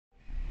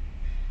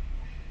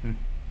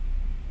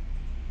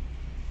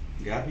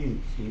GABY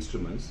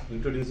Instruments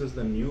introduces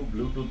the new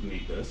Bluetooth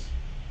meters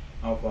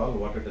of all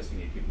water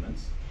testing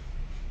equipments.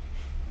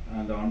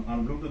 And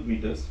on Bluetooth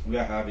meters, we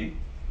are having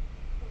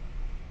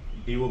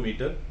DO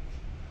meter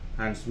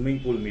and swimming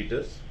pool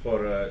meters.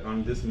 For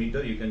on this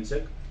meter, you can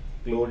check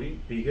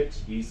chlorine, pH,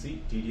 EC,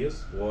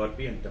 TDS,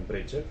 ORP, and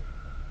temperature.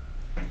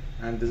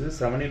 And this is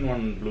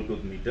 7-in-1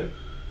 Bluetooth meter.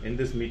 In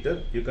this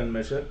meter, you can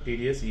measure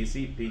TDS,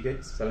 EC,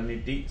 pH,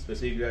 salinity,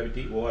 specific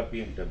gravity,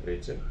 ORP, and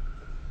temperature.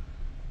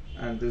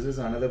 And this is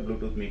another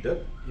Bluetooth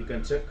meter. You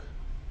can check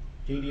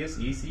TDS,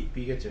 EC,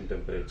 pH, and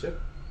temperature.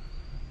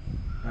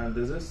 And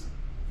this is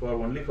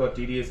only for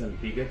TDS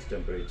and pH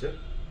temperature.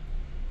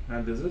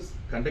 And this is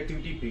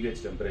conductivity,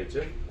 pH,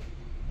 temperature.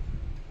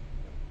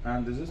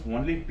 And this is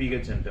only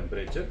pH and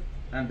temperature.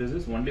 And this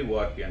is only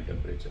ORP and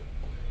temperature.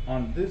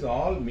 On this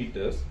all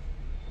meters,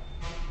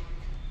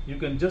 you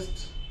can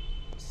just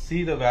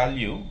see the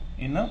value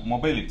in a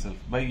mobile itself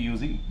by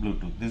using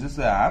Bluetooth. This is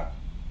the app.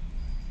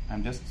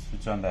 I'm just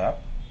switch on the app.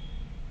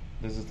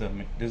 This is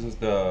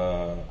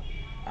the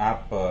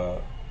app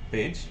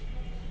page.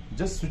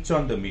 Just switch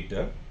on the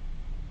meter.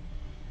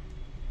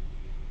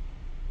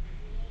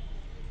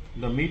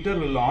 The meter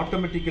will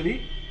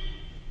automatically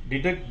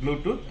detect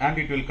Bluetooth and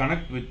it will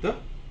connect with the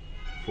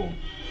phone.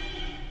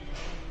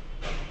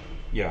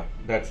 Yeah,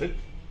 that's it.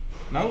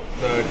 Now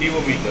the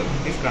DO meter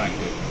is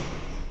connected.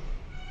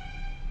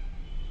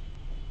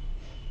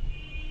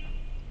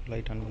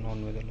 Light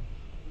on with the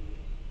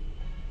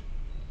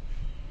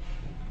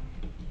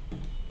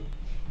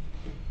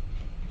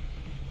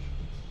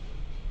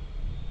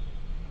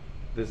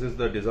This is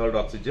the dissolved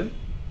oxygen.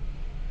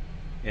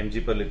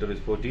 mg per liter is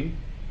 14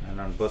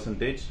 and on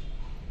percentage,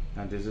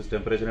 and this is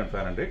temperature and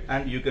Fahrenheit.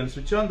 And you can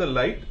switch on the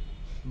light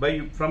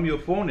from your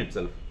phone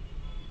itself.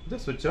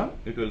 Just switch on,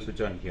 it will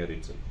switch on here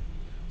itself.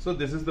 So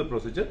this is the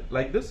procedure.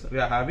 Like this, we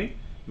are having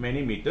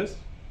many meters.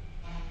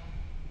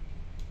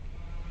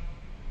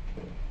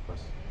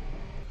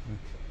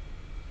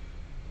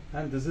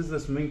 And this is the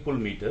swimming pool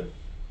meter.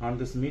 On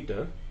this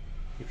meter,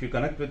 if you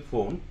connect with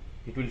phone,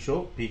 it will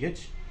show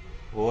pH,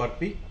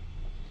 ORP,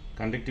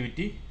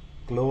 conductivity,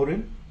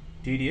 chlorine,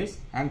 TDS,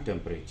 and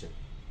temperature.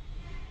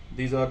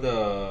 These are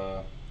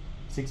the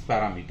 6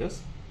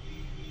 parameters.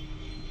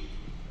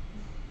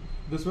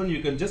 This one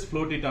you can just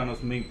float it on a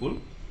swimming pool.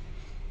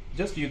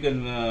 Just you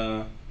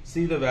can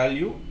see the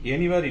value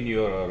anywhere in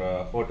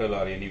your hotel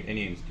or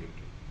any institute.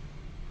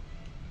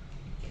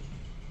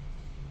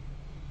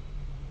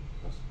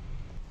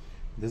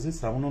 This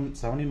is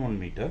 7-in-1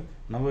 meter.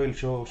 Now I will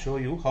show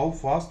you how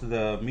fast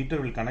the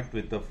meter will connect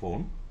with the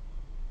phone.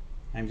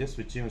 I'm just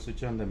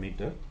switch on the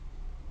meter.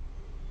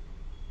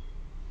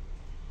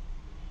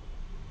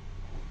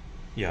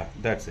 Yeah,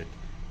 that's it.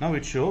 Now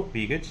it show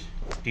pH,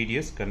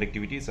 TDS,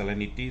 conductivity,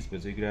 salinity,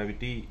 specific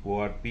gravity,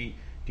 ORP,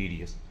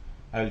 TDS.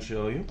 I will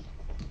show you.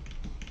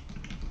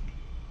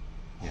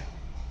 Yeah,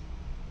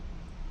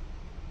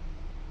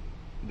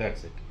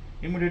 that's it.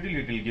 Immediately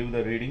it will give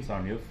the readings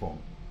on your phone.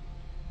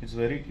 It's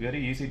very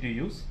easy to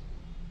use.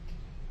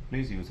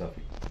 Please use of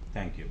it.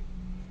 Thank you.